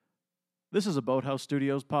This is a Boathouse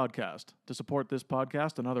Studios podcast. To support this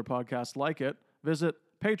podcast and other podcasts like it, visit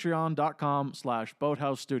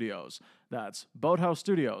patreon.com/Boathouse Studios. That's Boathouse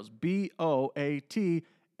Studios, BOATHAUS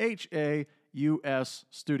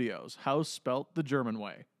Studios. House spelt the German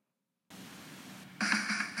way.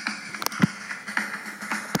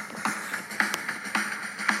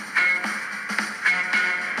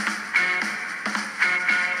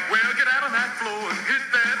 Well, get out on that floor and hit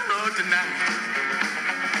that rug tonight.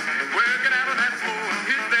 Well, get out on that floor and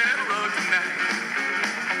hit that rug tonight.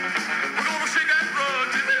 We're gonna shake that rug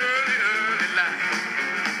to the early, early light.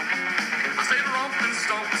 I say the romp and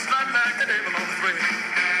stomp and slide like the devil on the thread.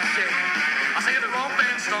 Yeah, I say the romp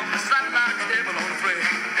and stomp and slide like the devil on the thread.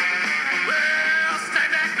 Well,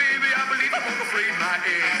 stand back, baby, I believe I'm gonna free my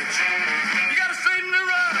edge. You gotta straighten the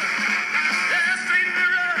rug. Yeah, straighten the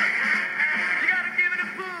rug. You gotta give it a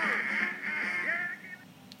pull.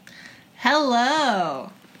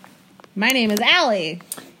 Hello. My name is Allie,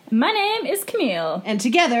 My name is Camille. and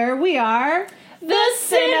together we are The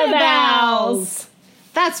Cinevals.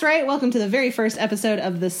 That's right. Welcome to the very first episode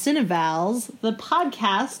of The Cinevals, the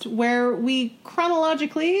podcast where we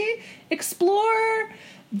chronologically explore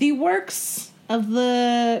the works of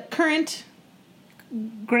the current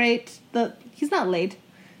he's not late.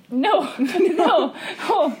 No.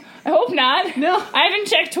 Oh, I hope not. No. I haven't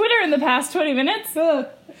checked Twitter in the past 20 minutes.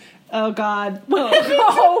 Oh God. Oh, no.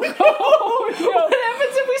 What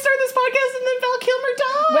happens if we start this podcast and then Val Kilmer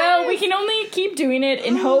dies? Well, we can only keep doing it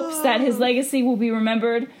in hopes that his legacy will be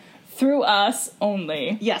remembered through us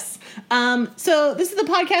only. Yes. So this is the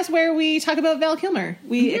podcast where we talk about Val Kilmer.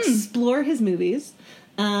 We explore his movies.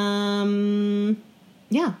 Yeah.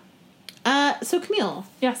 So Camille,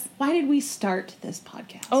 Yes. why did we start this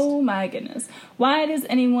podcast? Oh my goodness. Why does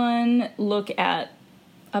anyone look at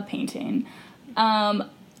a painting?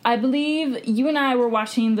 I believe you and I were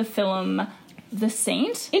watching the film The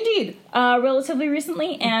Saint Indeed. relatively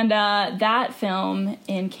recently, and that film,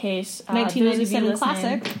 in case 1997 those of you listening,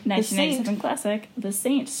 classic, The 1997 Saint. classic, The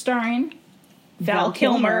Saint, starring Val Val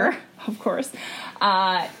Kilmer. Kilmer, of course,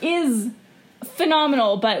 is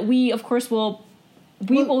phenomenal. But we, of course, will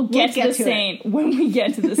get to The Saint when we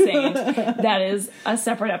get to The Saint. That is a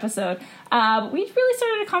separate episode. But we really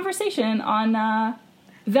started a conversation on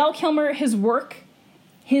Val Kilmer, his work,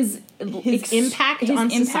 his impact on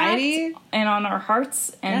society. and on our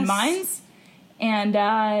hearts and Yes. minds, and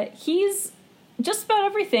he's just about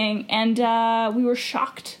everything. And we were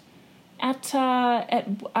shocked at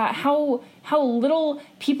how little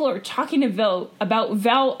people are talking about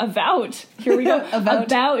Val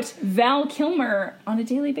Kilmer on a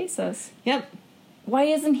daily basis. Yep. Why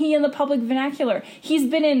isn't he in the public vernacular? He's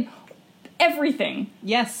been in everything,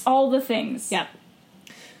 Yes. all the things. Yep.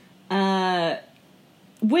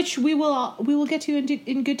 Which we will get to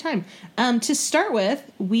in good time. To start with,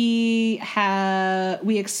 we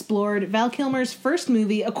explored Val Kilmer's first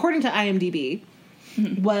movie, according to IMDb,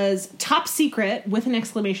 was Top Secret with an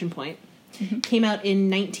exclamation point. Came out in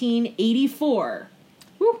 1984.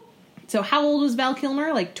 Woo. So how old was Val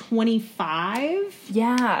Kilmer? Like 25?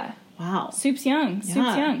 Yeah. Wow. Soup's young.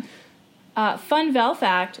 Yeah. Fun Val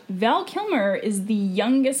fact, Val Kilmer is the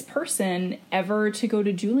youngest person ever to go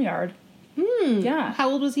to Juilliard. Yeah. How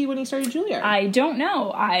old was he when he started Juilliard? I don't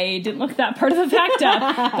know. I didn't look that part of the fact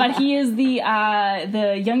up, but he is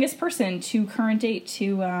the youngest person to current date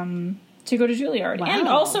to go to Juilliard. Wow. And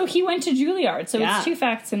also he went to Juilliard, so Yeah. it's two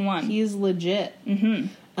facts in one. He's legit.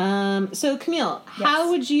 So Camille, how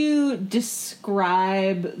would you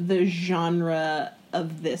describe the genre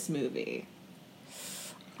of this movie?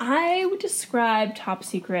 I would describe Top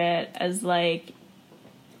Secret as like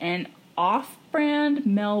an off-brand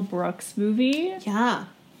Mel Brooks movie Yeah.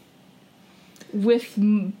 with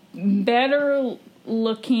better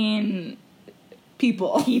looking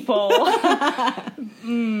People. Sorry,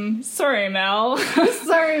 Mel.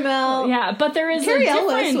 Sorry, Mel. Yeah, but there is Carrie a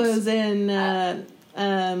Ellis different... was in Men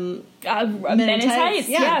in in Tights. Tights,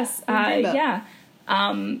 Yeah. yes. Rainbow. Yeah.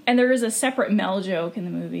 And there is a separate Mel joke in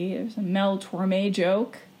the movie. There's a Mel Torme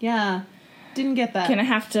joke. Yeah. Didn't get that. Gonna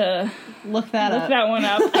have to Look that look up. that one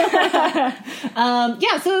up.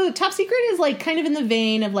 Yeah, so Top Secret is like kind of in the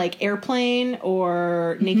vein of like Airplane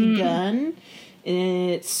or Naked Gun.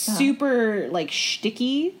 It's super like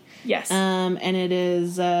shticky. Yes. And it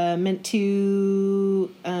is meant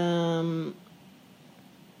to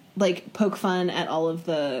like poke fun at all of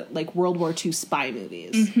the like World War II spy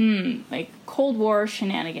movies. Like Cold War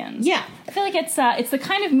shenanigans. Yeah. I feel like it's the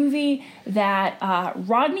kind of movie that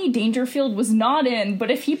Rodney Dangerfield was not in,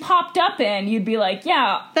 but if he popped up in, you'd be like,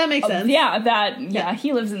 yeah, That makes sense. Yeah,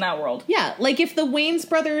 he lives in that world. Yeah, like if the Wayans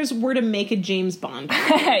brothers were to make a James Bond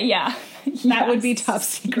movie. Yeah. That would be top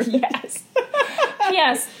secret. Yes.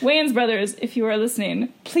 Yes, Wayans Brothers, if you are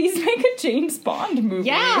listening, please make a James Bond movie.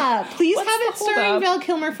 Yeah, please What's have the it starring holdup? Val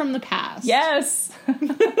Kilmer from the past. Yes.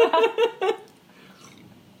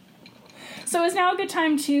 So is now a good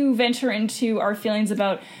time to venture into our feelings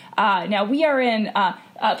about, now we are in,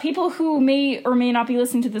 people who may or may not be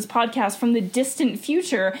listening to this podcast from the distant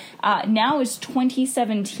future. Now is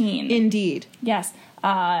 2017. Indeed. Yes.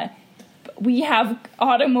 We have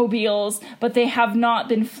automobiles, but they have not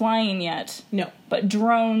been flying yet. No. But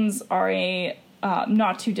drones are a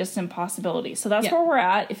not too distant possibility. So that's Yeah. where we're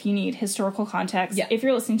at if you need historical context. Yeah. If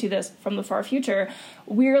you're listening to this from the far future,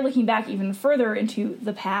 we're looking back even further into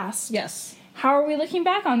the past. Yes. How are we looking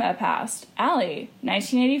back on that past? Allie,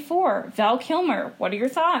 1984, Val Kilmer, what are your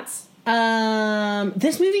thoughts?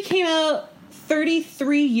 This movie came out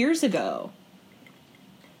 33 years ago.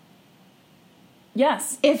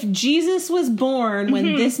 Yes. If Jesus was born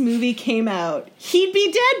when this movie came out, he'd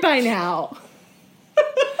be dead by now.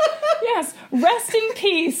 Yes. Rest in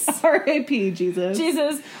peace, R.I.P. Jesus.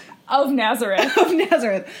 Jesus of Nazareth. Of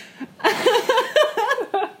Nazareth.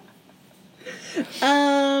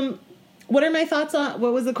 What are my thoughts on...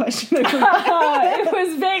 What was the question? I forgot. It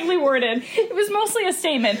was vaguely worded. It was mostly a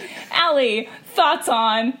statement. Allie, thoughts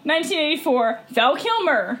on 1984, Val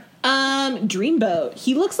Kilmer. Dreamboat.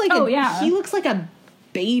 He looks like he looks like a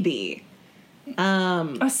baby.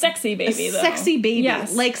 A sexy baby, though. Sexy baby.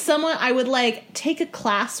 Yes. Like someone I would like take a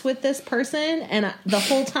class with this person and the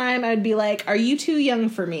whole time I would be like, are you too young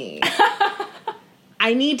for me?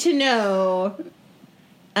 I need to know.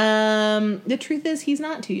 The truth is he's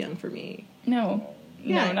not too young for me. No.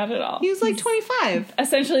 Yeah. No, not at all. He was like 25.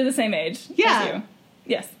 Essentially the same age Yeah. as you.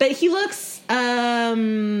 Yes. But he looks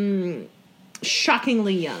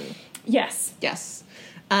shockingly young. Yes. Yes.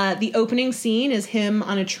 The opening scene is him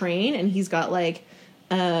on a train, and he's got like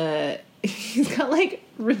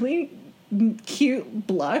really cute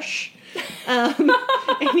blush, and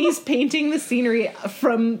he's painting the scenery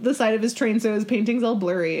from the side of his train, so his painting's all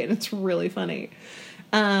blurry, and it's really funny.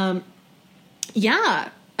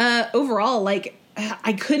 Overall, like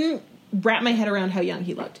I couldn't wrap my head around how young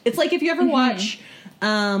he looked. It's like if you ever watch.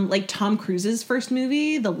 Like Tom Cruise's first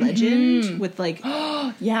movie, The Legend, with like,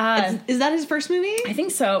 Yeah. is that his first movie? I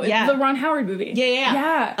think so. Yeah. The Ron Howard movie.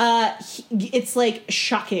 Yeah. It's like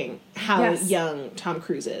shocking how Yes. young Tom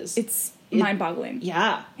Cruise is. It's mind-boggling.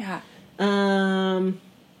 Yeah. Yeah.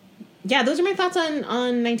 Yeah, those are my thoughts on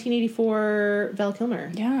 1984 Val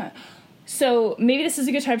Kilmer. Yeah. So maybe this is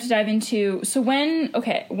a good time to dive into, when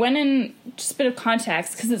in just a bit of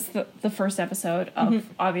context, because it's the first episode of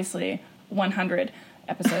obviously 100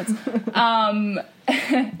 episodes.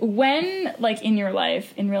 When, like, in real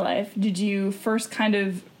life, did you first kind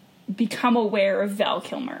of become aware of Val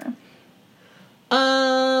Kilmer?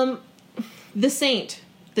 The Saint.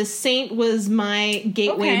 The Saint was my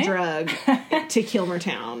gateway drug to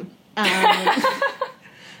Kilmertown.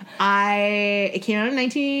 It came out in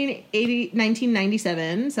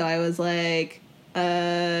 1997, so I was like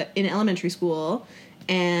in elementary school,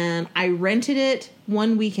 and I rented it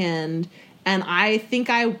one weekend, and I think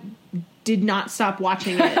I did not stop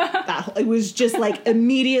watching it. It was just like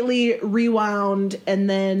immediately rewound and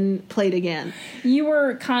then played again. You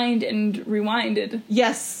were kind and rewinded.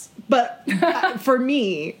 Yes, but for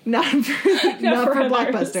me, not for others.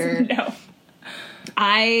 Blockbuster. No.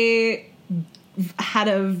 I had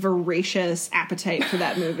a voracious appetite for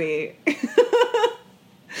that movie.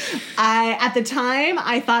 At the time,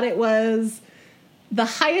 I thought it was the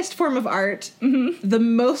highest form of art, the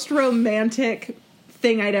most romantic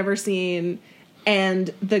thing I'd ever seen,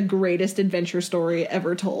 and the greatest adventure story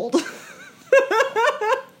ever told. So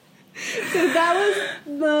that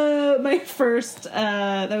was my first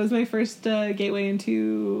gateway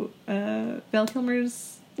into Val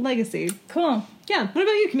Kilmer's legacy. Cool. Yeah. What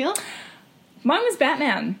about you, Camille? Mine was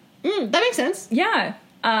Batman. That makes sense. Yeah.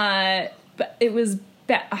 But it was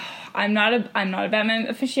I'm not a Batman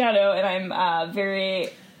aficionado, and I'm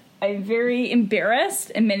very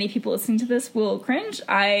embarrassed, and many people listening to this will cringe.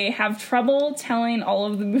 I have trouble telling all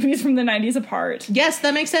of the movies from the 90s apart. Yes,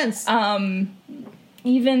 that makes sense.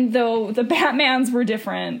 Even though the Batmans were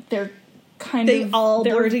different, they all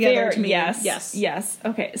blur together to me. Yes.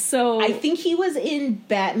 Okay, so I think he was in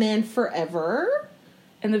Batman Forever.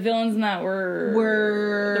 And the villains in that were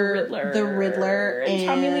the Riddler and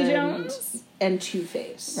Tommy Lee Jones and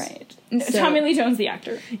Two-Face. Right. Tommy Lee Jones, the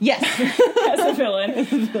actor. Yes. As a villain.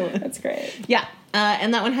 That's great. Yeah.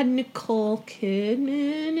 And that one had Nicole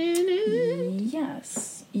Kidman in it.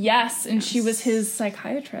 Yes, and she was his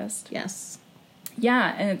psychiatrist. Yes.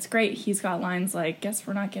 Yeah, and it's great. He's got lines like, "Guess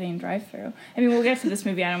we're not getting drive-through." I mean, we'll get to this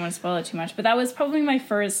movie. I don't want to spoil it too much, but that was probably my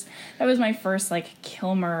first. That was my first like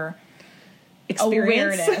Kilmer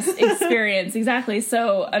experience. Exactly.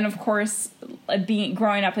 So, and of course,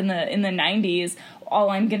 growing up in the 90s,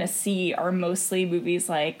 all I'm gonna see are mostly movies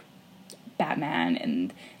like Batman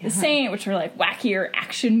and The Saint, which are like wackier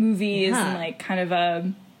action movies and like kind of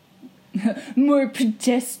a more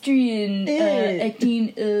pedestrian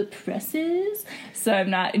acting presses. So I'm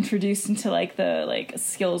not introduced into like the like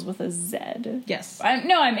skills with a Z. Yes.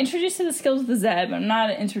 I'm introduced to the skills with a Z, but I'm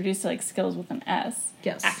not introduced to like skills with an S.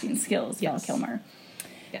 Yes. Acting skills. Val Kilmer.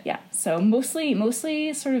 Yeah. So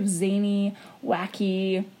mostly sort of zany,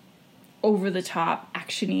 wacky, over the top,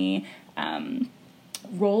 actiony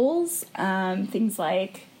roles. Things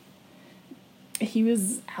like he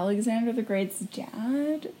was Alexander the Great's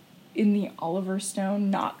dad in the Oliver Stone,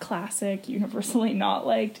 not classic, universally not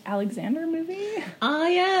liked Alexander movie. Ah,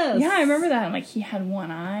 yes. Yeah, I remember that. I'm like, he had one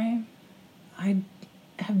eye. I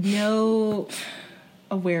have no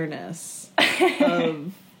awareness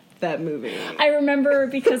of that movie. I remember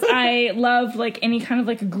because I love like any kind of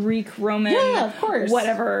like Greek, Roman, of course,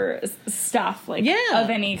 whatever stuff like of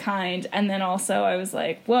any kind. And then also I was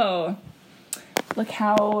like, whoa, look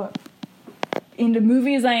how into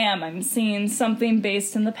movies I am. I'm seeing something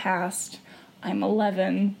based in the past. I'm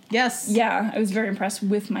 11. Yes. Yeah, I was very impressed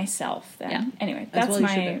with myself then. Yeah. Anyway, that's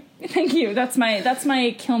my thank you. That's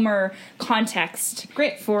my Kilmer context.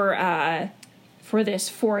 Great for this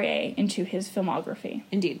foray into his filmography.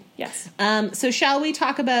 Indeed. Yes. So shall we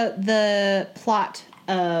talk about the plot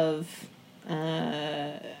of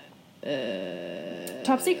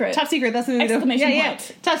Top Secret. Top Secret, that's the movie. Exclamation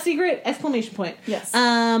point. Top Secret, exclamation point. Yes.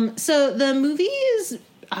 So the movie is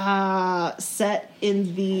set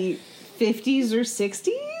in the 50s or 60s?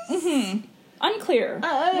 Mm-hmm. Unclear.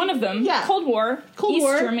 One of them. Yeah. Cold War.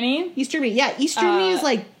 East Germany. East Germany. Yeah, East Germany is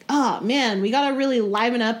like, oh man, we gotta really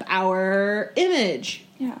liven up our image.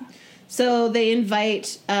 Yeah. So they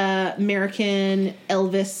invite American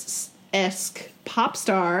Elvis-esque pop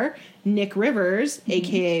star Nick Rivers,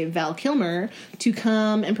 aka Val Kilmer, to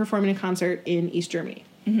come and perform in a concert in East Germany.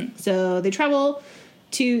 Mm-hmm. So they travel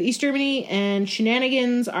to East Germany and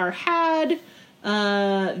shenanigans are had.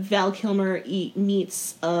 Val Kilmer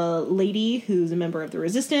meets a lady who's a member of the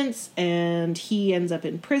Resistance, and he ends up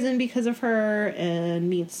in prison because of her, and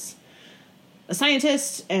meets a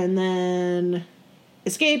scientist, and then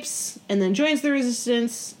escapes, and then joins the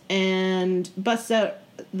Resistance, and busts out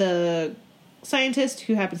the scientist,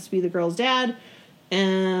 who happens to be the girl's dad,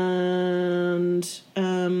 and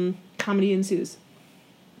comedy ensues.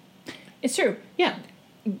 It's true. Yeah.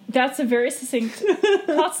 That's a very succinct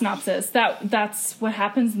plot synopsis. That's what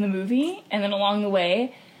happens in the movie, and then along the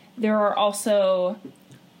way, there are also,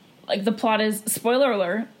 like, the plot is, spoiler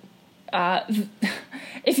alert,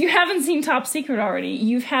 if you haven't seen Top Secret already,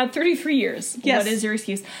 you've had 33 years. Yes. What is your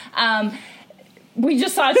excuse? We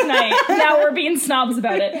just saw it tonight. Now we're being snobs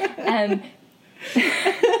about it.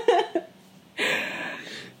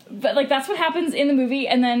 But, like, that's what happens in the movie,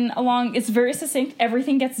 and then it's very succinct.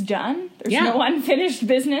 Everything gets done. There's no unfinished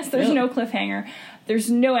business. There's no cliffhanger.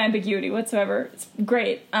 There's no ambiguity whatsoever. It's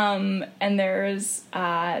great. And there's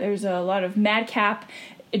a lot of madcap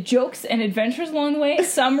jokes and adventures along the way.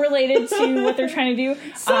 Some related to what they're trying to do.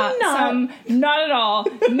 Some not at all.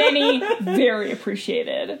 Many very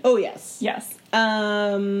appreciated. Oh, yes. Yes.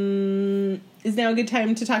 Is now a good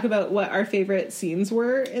time to talk about what our favorite scenes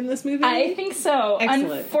were in this movie? I think so.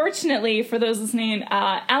 Excellent. Unfortunately, for those listening,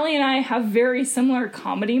 Allie and I have very similar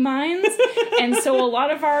comedy minds, and so a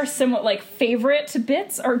lot of our favorite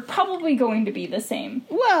bits are probably going to be the same.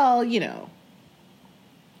 Well, you know.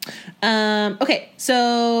 Okay,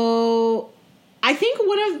 so I think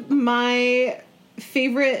one of my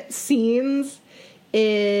favorite scenes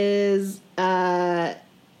is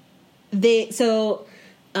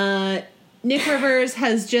Nick Rivers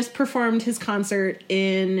has just performed his concert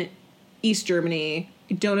in East Germany.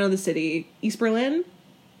 I don't know the city. East Berlin?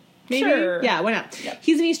 Maybe? Sure. Yeah, why not? Yep.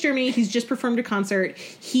 He's in East Germany. He's just performed a concert.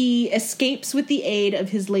 He escapes with the aid of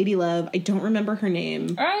his lady love. I don't remember her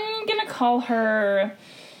name. I'm gonna call her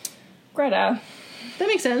Greta. That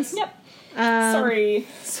makes sense. Yep.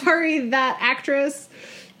 Sorry, that actress.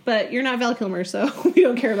 But you're not Val Kilmer, so we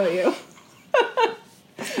don't care about you.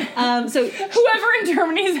 So whoever in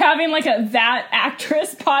Germany is having like a That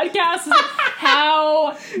Actress podcast,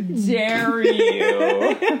 how dare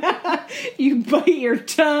you? You bite your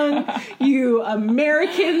tongue, you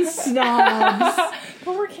American snobs.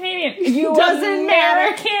 But we're Canadian. You Doesn't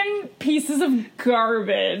American pieces of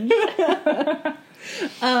garbage.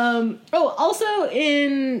 Also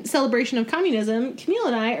in celebration of communism, Camille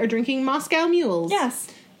and I are drinking Moscow Mules. Yes.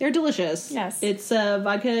 They're delicious. Yes. It's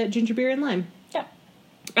vodka, ginger beer, and lime. Yeah.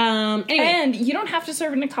 Anyway. And you don't have to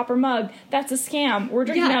serve it in a copper mug. That's a scam. We're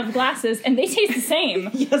drinking out of glasses, and they taste the same.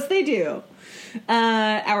 Yes, they do.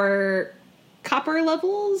 Our copper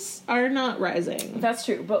levels are not rising. That's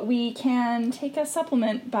true, but we can take a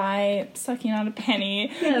supplement by sucking on a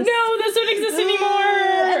penny. Yes. No, those don't exist anymore!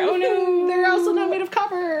 Oh no! They're also not made of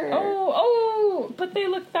copper. Oh, but they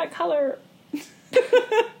look that color.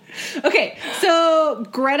 Okay, so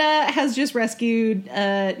Greta has just rescued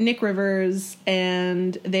Nick Rivers,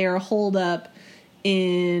 and they are holed up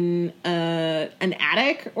in an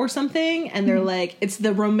attic or something, and they're like, it's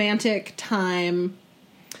the romantic time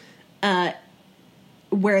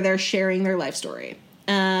where they're sharing their life story.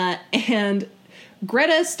 And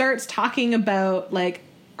Greta starts talking about, like,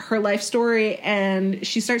 her life story, and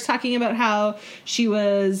she starts talking about how she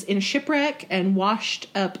was in a shipwreck and washed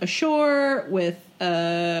up ashore with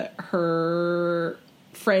her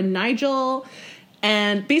friend Nigel,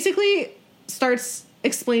 and basically starts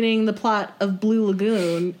explaining the plot of Blue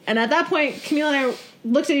Lagoon. And at that point, Camille and I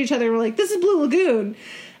looked at each other and were like, this is Blue Lagoon.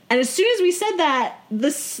 And as soon as we said that,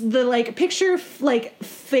 the like picture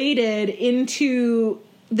faded into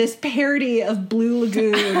this parody of Blue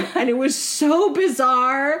Lagoon, and it was so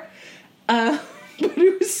bizarre, but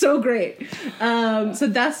it was so great. So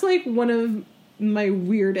that's like one of my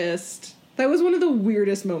weirdest. That was one of the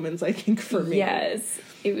weirdest moments, I think, for me. Yes,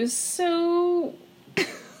 it was so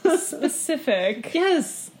specific.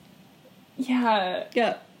 Yes. Yeah.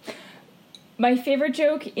 Yeah. My favorite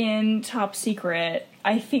joke in Top Secret,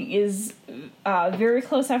 I think, is very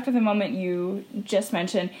close after the moment you just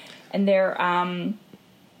mentioned, and they're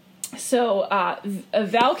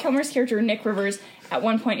Val Kilmer's character Nick Rivers at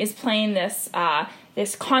one point is playing this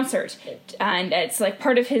concert, and it's like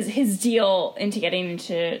part of his deal into getting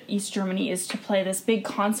into East Germany is to play this big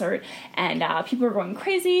concert, and people are going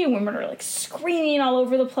crazy, and women are like screaming all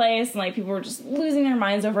over the place, and like people are just losing their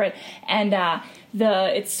minds over it, and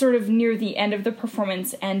it's sort of near the end of the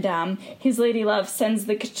performance, and his lady love sends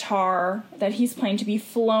the guitar that he's playing to be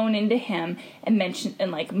flown into him, and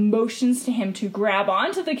motions to him to grab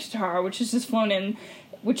onto the guitar, which is just flown in,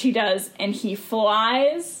 which he does, and he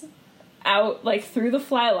flies out, like, through the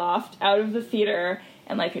flyloft, out of the theater,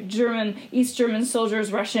 and, like, East German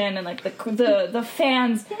soldiers rush in, and, like, the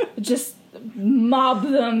fans just mob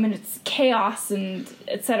them, and it's chaos, and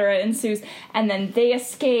etc. ensues, and then they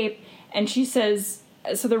escape, and she says,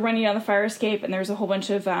 so they're running down the fire escape, and there's a whole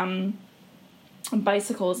bunch of,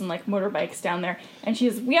 bicycles and, like, motorbikes down there, and she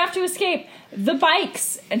says, we have to escape the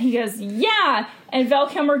bikes, and he goes, yeah, and Val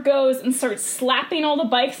Kilmer goes and starts slapping all the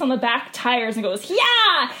bikes on the back tires and goes,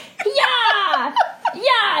 yeah,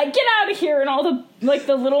 get out of here, and all the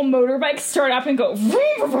little motorbikes start up and go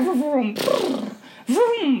vroom, vroom, vroom, vroom,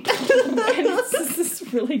 vroom. And it's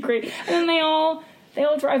just really great, and then they all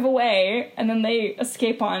drive away, and then they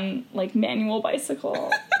escape on, like, manual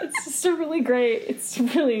bicycle. It's just a really great,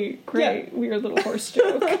 weird little horse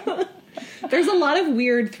joke. There's a lot of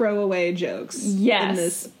weird throwaway jokes in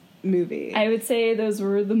this movie. I would say those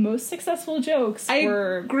were the most successful jokes. I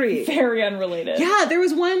agree. Very unrelated. Yeah, there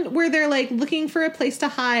was one where they're, like, looking for a place to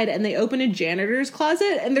hide, and they open a janitor's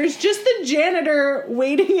closet, and there's just the janitor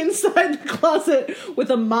waiting inside the closet with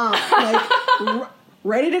a mop, like...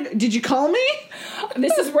 Ready to... Did you call me?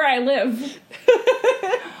 This is where I live.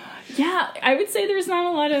 Yeah, I would say there's not a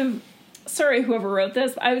lot of... Sorry, whoever wrote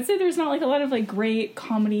this. I would say there's not, like, a lot of, like, great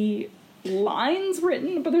comedy lines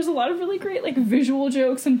written, but there's a lot of really great, like, visual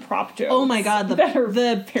jokes and prop jokes. Oh my god,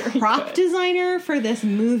 the prop designer for this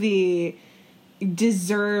movie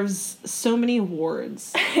deserves so many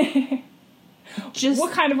awards.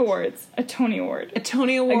 What kind of awards? A Tony Award. A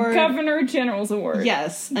Tony Award. A Governor General's Award.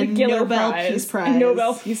 Yes. The Giller Nobel Prize. Peace Prize. A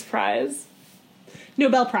Nobel Peace Prize.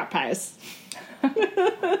 Nobel Prop Prize.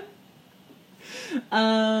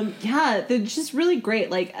 Yeah, they're just really great.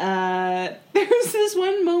 Like, there's this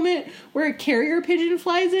one moment where a carrier pigeon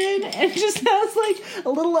flies in and just has, like, a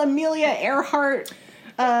little Amelia Earhart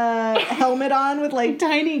helmet on with, like,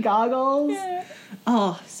 tiny goggles. Yeah.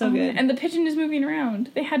 Oh, so good. And the pigeon is moving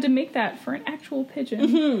around. They had to make that for an actual pigeon.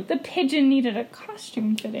 Mm-hmm. The pigeon needed a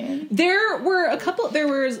costume fitting. There were a couple... There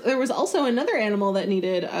was also another animal that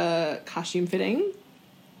needed a costume fitting.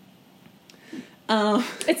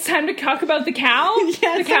 It's time to talk about the cow?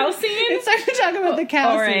 Yeah, the cow scene? It's time to talk about the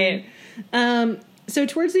cow scene. All right. So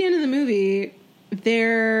towards the end of the movie,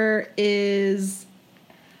 there is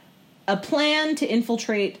a plan to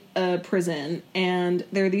infiltrate a prison, and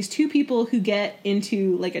there are these two people who get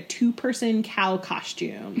into, like, a 2-person cow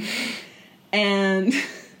costume. And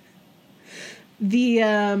they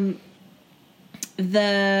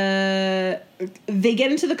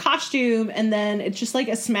get into the costume, and then it's just like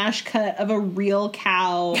a smash cut of a real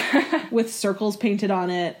cow with circles painted on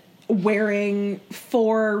it, wearing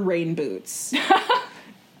 4 rain boots.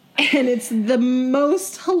 And it's the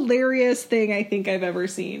most hilarious thing I think I've ever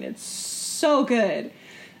seen. It's so good.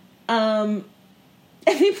 And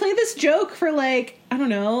they play this joke for like, I don't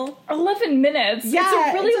know, 11 minutes. Yeah, it's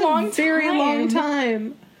a really very long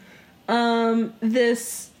time.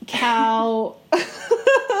 This cow.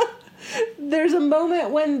 There's a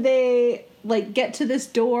moment when they like get to this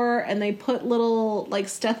door and they put little like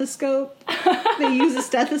stethoscope. They use a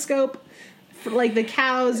stethoscope for like the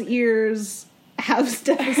cow's ears have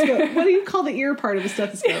stethoscope. What do you call the ear part of a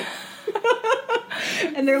stethoscope?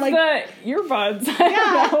 And they're like the earbuds.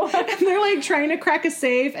 And they're like trying to crack a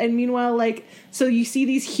safe, and meanwhile, like, so you see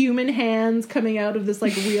these human hands coming out of this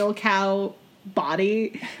like real cow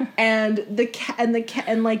body, and the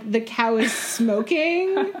cow is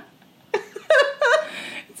smoking.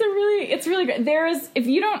 It's really good. If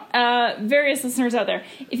you don't, various listeners out there,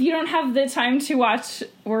 if you don't have the time to watch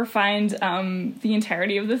or find the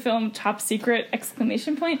entirety of the film, Top Secret !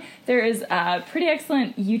 There is a pretty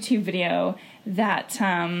excellent YouTube video that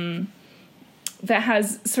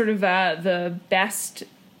has sort of the best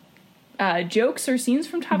jokes or scenes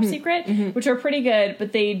from Top Secret, which are pretty good,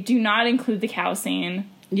 but they do not include the cow scene.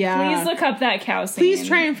 Yeah. Please look up that cow scene. Please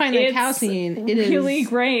try and find that cow scene. It is really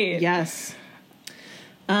great. Yes.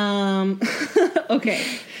 Okay.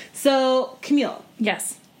 So, Camille.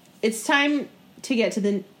 Yes. It's time to get to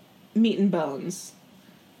the meat and bones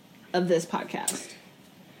of this podcast.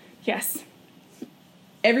 Yes.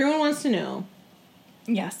 Everyone wants to know.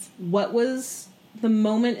 Yes. What was the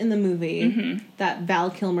moment in the movie that Val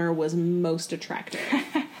Kilmer was most attractive?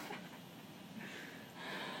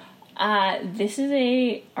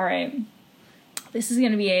 This is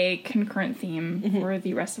going to be a concurrent theme for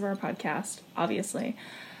the rest of our podcast, obviously.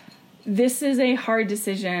 This is a hard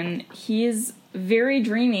decision. He is very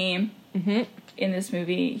dreamy in this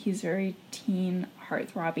movie. He's very teen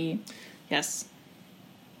hearthrobby. Yes.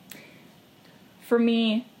 For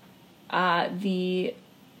me, the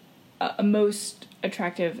most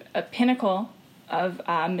attractive pinnacle of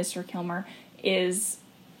Mr. Kilmer is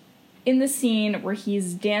in the scene where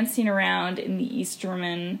he's dancing around in the East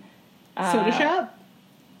German soda shop?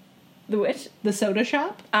 The which? The soda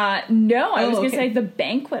shop? No, I was going to say the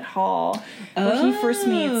banquet hall where he first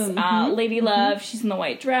meets Lady Love. She's in the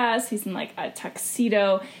white dress. He's in like a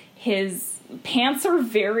tuxedo. His pants are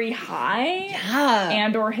very high. Yeah.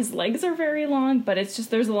 And or his legs are very long, but it's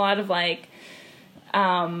just there's a lot of like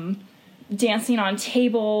dancing on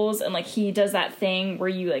tables, and like he does that thing where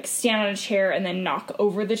you like stand on a chair and then knock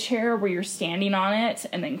over the chair where you're standing on it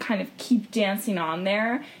and then kind of keep dancing on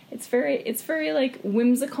there. It's very like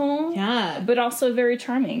whimsical, but also very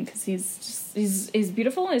charming because he's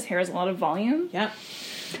beautiful. His hair has a lot of volume. Yep.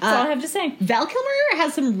 That's all I have to say. Val Kilmer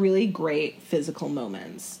has some really great physical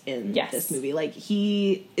moments in this movie. Like,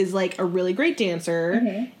 he is like a really great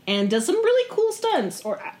dancer and does some really cool stunts.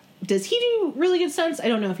 Or does he do really good stunts? I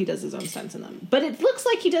don't know if he does his own stunts in them, but it looks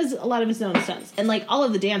like he does a lot of his own stunts, and like all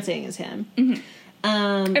of the dancing is him,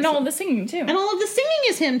 and all of the singing too. And all of the singing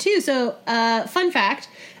is him too. So, fun fact: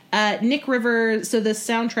 Nick Rivers. So the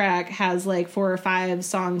soundtrack has like 4 or 5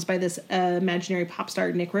 songs by this imaginary pop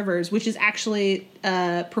star Nick Rivers, which is actually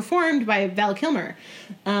performed by Val Kilmer,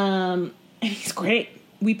 and he's great.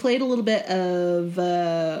 We played a little bit of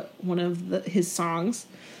one of his songs.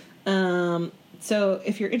 So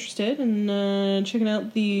if you're interested in checking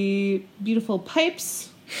out the beautiful pipes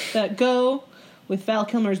that go with Val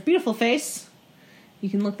Kilmer's beautiful face, you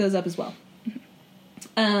can look those up as well.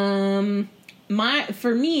 For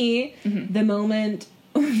me, the moment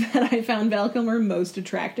that I found Val Kilmer most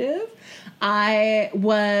attractive, I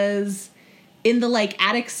was in the like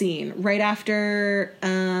attic scene right after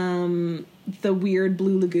the weird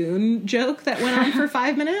Blue Lagoon joke that went on for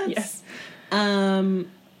 5 minutes. Yes.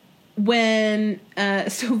 When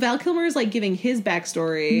so Val Kilmer is like giving his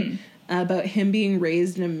backstory about him being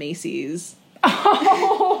raised in a Macy's.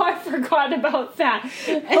 Oh, I forgot about that.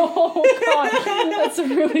 Oh God, that's a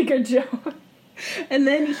really good joke. And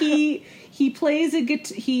then he plays a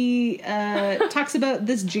he talks about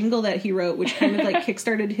this jingle that he wrote, which kind of like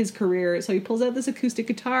kickstarted his career. So he pulls out this acoustic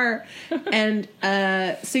guitar and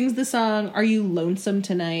sings the song "Are You Lonesome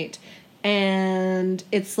Tonight?" And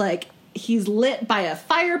it's like he's lit by a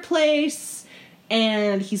fireplace,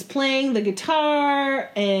 and he's playing the guitar,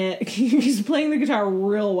 and he's playing the guitar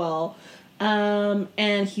real well.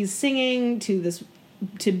 And he's singing to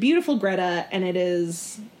beautiful Greta, and it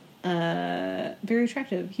is very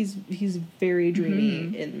attractive. He's very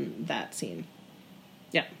dreamy in that scene.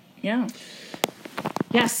 Yeah. Yeah.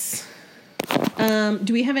 Yes.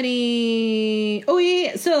 Do we have any... Oh,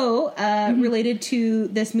 yeah. So, related to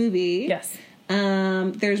this movie... Yes.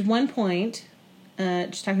 There's one point,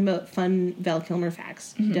 just talking about fun Val Kilmer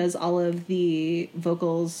facts. He does all of the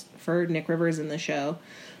vocals for Nick Rivers in the show.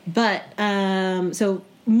 But, so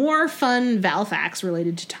more fun Val facts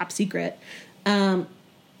related to Top Secret.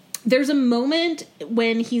 There's a moment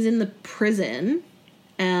when he's in the prison,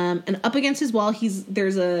 and up against his wall,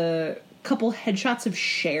 there's a couple headshots of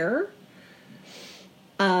Cher,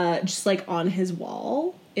 just like on his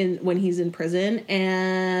wall when he's in prison.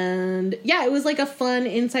 And yeah, it was like a fun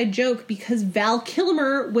inside joke because Val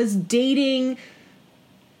Kilmer was dating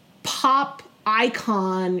pop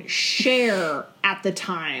icon Cher at the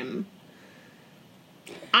time.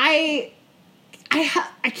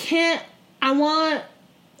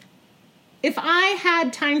 If I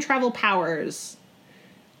had time travel powers,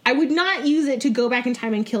 I would not use it to go back in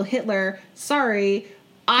time and kill Hitler. Sorry.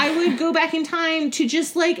 I would go back in time to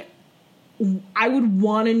just, like, I would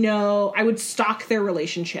want to know, I would stalk their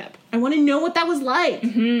relationship. I want to know what that was like.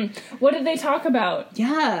 Mm-hmm. What did they talk about?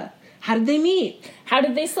 Yeah. How did they meet? How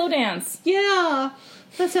did they slow dance? Yeah.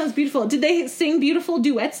 That sounds beautiful. Did they sing beautiful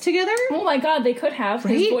duets together? Oh my god, they could have.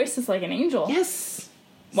 Right? His voice is like an angel. Yes.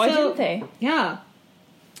 Why didn't they? Yeah.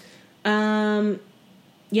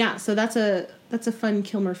 Yeah, so that's a fun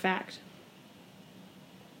Kilmer fact.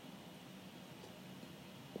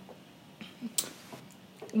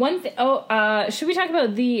 One thing. Should we talk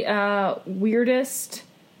about the weirdest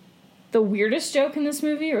joke in this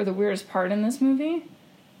movie, or the weirdest part in this movie?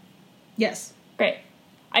 Yes. Great.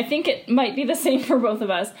 I think it might be the same for both of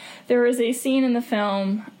us. There is a scene in the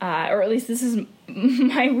film, or at least this is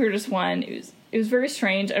my weirdest one. It was very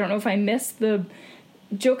strange. I don't know if I missed the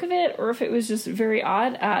joke of it or if it was just very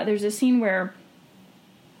odd. There's a scene where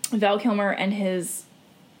Val Kilmer and his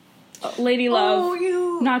lady love,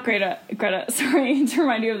 not Greta, sorry to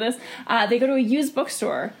remind you of this, they go to a used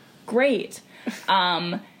bookstore. Great.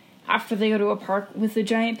 After they go to a park with a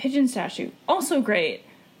giant pigeon statue. Also great.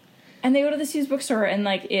 And they go to this used bookstore, and,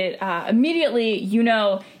 like, it immediately, you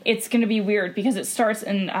know, it's going to be weird because it starts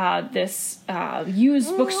in this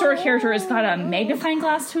used bookstore character has got a magnifying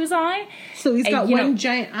glass to his eye. So he's got one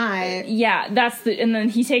giant eye. Yeah, and then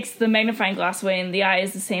he takes the magnifying glass away, and the eye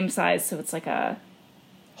is the same size, so it's like a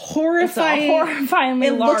horrifyingly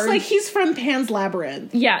it large. Looks like he's from Pan's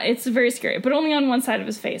Labyrinth. Yeah, it's very scary, but only on one side of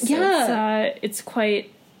his face. So Yeah. it's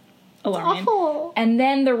quite alarming. Awful. And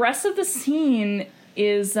then the rest of the scene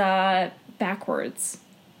is backwards.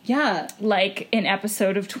 Yeah. Like an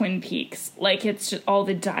episode of Twin Peaks. Like, it's just, all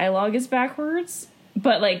the dialogue is backwards,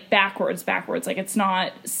 but, like, backwards. Like, it's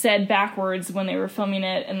not said backwards when they were filming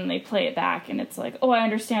it, and then they play it back, and it's like, oh, I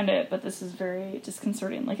understand it, but this is very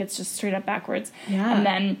disconcerting. Like, it's just straight up backwards. Yeah. And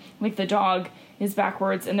then, like, the dog is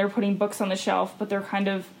backwards, and they're putting books on the shelf, but they're kind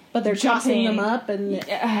of... But they're tossing them up, and...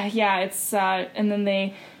 yeah, it's... and then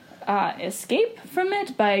they... escape from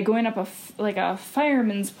it by going up a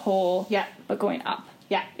fireman's pole. Yeah. But going up.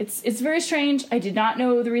 Yeah. It's very strange. I did not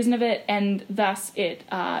know the reason of it, and thus it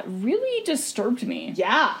really disturbed me.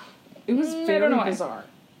 Yeah. It was very bizarre.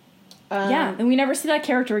 Yeah, and we never see that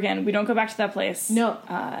character again. We don't go back to that place. No.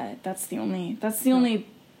 That's the only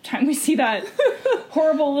time we see that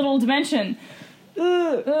horrible little dimension.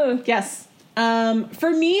 Ugh. Yes.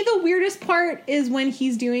 For me, the weirdest part is when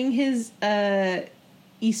he's doing his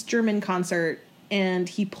East German concert, and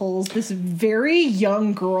he pulls this very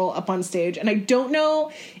young girl up on stage, and I don't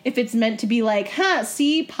know if it's meant to be like,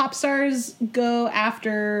 see, pop stars go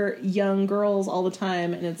after young girls all the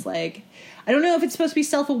time, and it's like, I don't know if it's supposed to be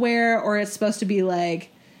self-aware, or it's supposed to be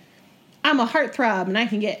like, I'm a heartthrob, and I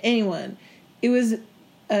can get anyone. It was,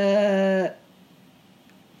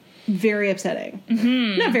 very upsetting.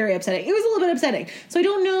 Mm-hmm. Not very upsetting. It was a little bit upsetting. So I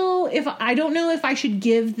don't know if I should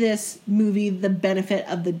give this movie the benefit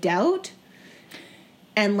of the doubt.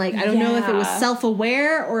 And, like, I don't know if it was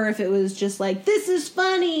self-aware or if it was just like, this is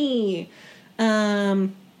funny.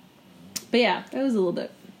 But yeah, it was a little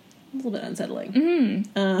bit unsettling.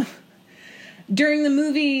 Mm-hmm. During the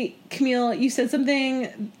movie, Camille, you said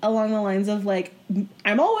something along the lines of, like,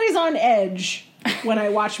 I'm always on edge when I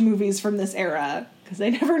watch movies from this era. Because I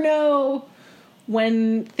never know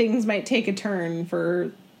when things might take a turn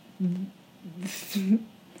for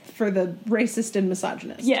the racist and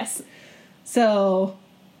misogynist. Yes. So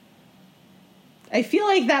I feel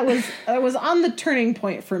like that was on the turning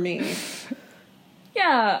point for me.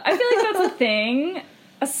 Yeah, I feel like that's a thing.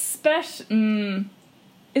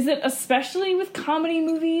 Is it especially with comedy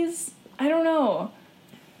movies? I don't know.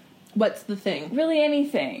 What's the thing? Really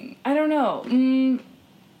anything. I don't know.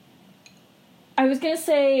 I was gonna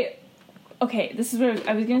say, okay, this is what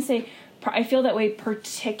I was gonna say. I feel that way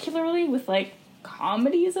particularly with, like,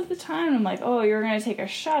 comedies of the time. I'm like, oh, you're gonna take a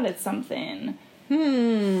shot at something.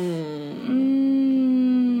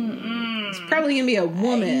 It's probably gonna be a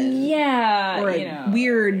woman. Yeah. Or a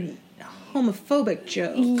weird homophobic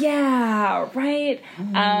joke. Yeah, right?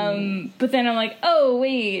 But then I'm like, oh,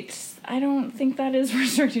 wait, I don't think that is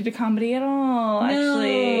restricted to comedy at all. No.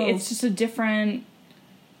 Actually, it's just a different...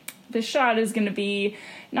 The shot is going to be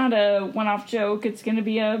not a one-off joke. It's going to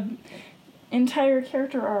be a entire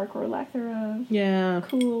character arc or lack thereof. Yeah.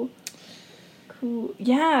 Cool.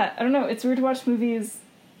 Yeah, I don't know. It's weird to watch movies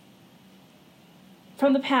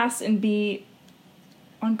from the past and be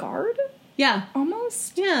on guard? Yeah.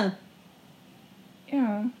 Almost? Yeah.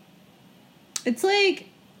 Yeah. It's like,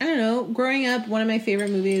 I don't know, growing up, one of my favorite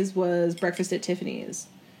movies was Breakfast at Tiffany's.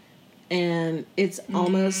 And it's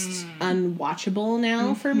almost unwatchable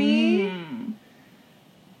now for me.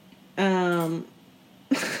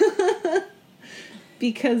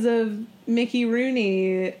 Because of Mickey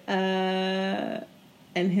Rooney and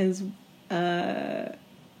his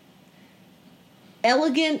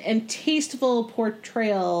elegant and tasteful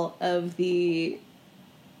portrayal of the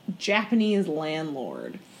Japanese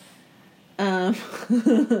landlord. So,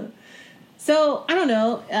 I don't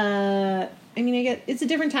know. I mean, I get it's a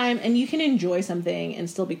different time, and you can enjoy something and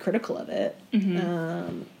still be critical of it.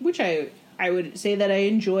 Which I would say that I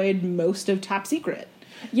enjoyed most of Top Secret.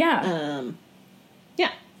 Yeah.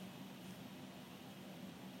 Yeah.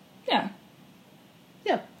 Yeah.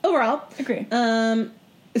 Yeah. Overall, Agree.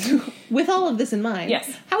 with all of this in mind,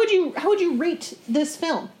 yes. How would you rate this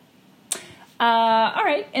film? All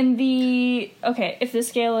right. If the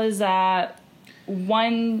scale is the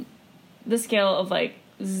scale of like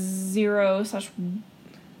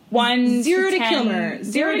 0/1 0 to 10, Kilmer.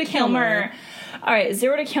 0 to Kilmer. All right,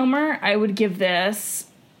 0 to Kilmer. I would give this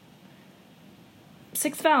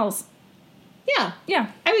 6 vowels. Yeah.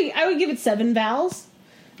 Yeah. I would give it 7 vowels.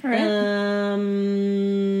 All right.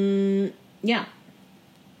 Yeah.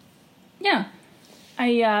 Yeah.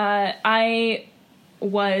 I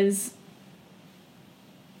was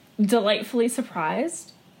delightfully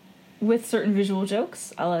surprised with certain visual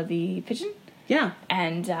jokes, a la the pigeon. Yeah.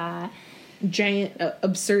 And giant,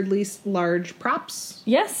 absurdly large props.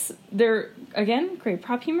 yes, they're, again, great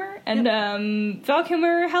prop humor. And Val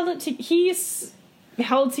Kilmer he's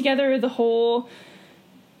held together the whole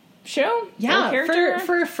show. Yeah, whole character.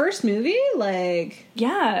 for a first movie, like...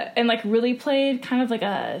 Yeah, and, like, really played kind of like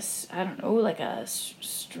a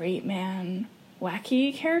straight man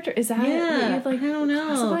wacky character. Is that what you'd, like, I don't know.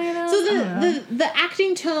 classify it as? So the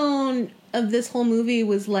acting tone of this whole movie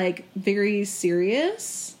was, like, very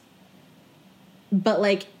serious, but,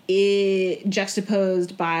 like, it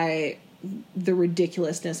juxtaposed by the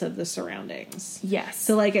ridiculousness of the surroundings. Yes.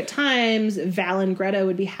 So, like, at times, Val and Greta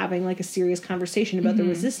would be having, like, a serious conversation about the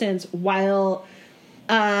resistance while,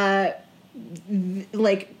 like,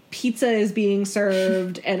 pizza is being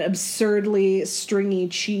served and absurdly stringy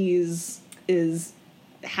cheese is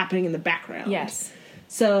happening in the background. Yes.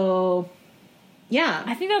 So, yeah.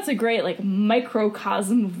 I think that's a great, like,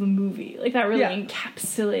 microcosm of the movie. Like, that really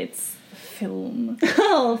encapsulates the film.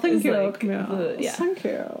 Oh, thank you. Like, Thank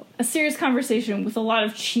you. A serious conversation with a lot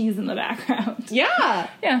of cheese in the background. Yeah.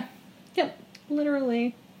 Yeah. Yep.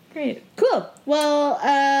 Literally. Great. Cool. Well,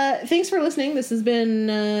 thanks for listening. This has been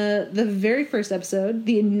the very first episode,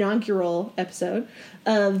 the inaugural episode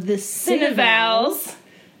of the Cinevals.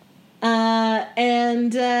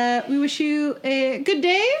 And we wish you a good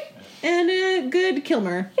day and a good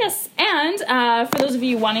Kilmer. Yes, and for those of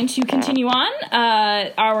you wanting to continue on,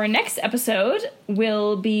 our next episode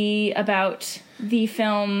will be about the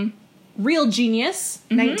film Real Genius,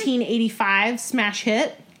 1985 smash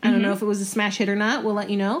hit. I don't know if it was a smash hit or not. We'll let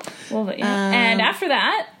you know. Well, yeah. And after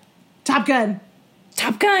that, Top Gun.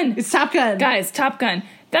 Top Gun. It's Top Gun. Guys, Top Gun.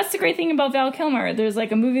 That's the great thing about Val Kilmer. There's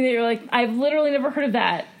like a movie that you're like, I've literally never heard of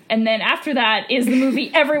that. And then after that is the movie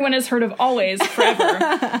everyone has heard of always,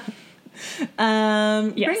 forever.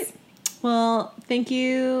 Yes. Great. Well, thank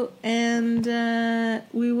you, and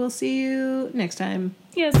we will see you next time.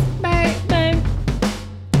 Yes. Bye. Bye.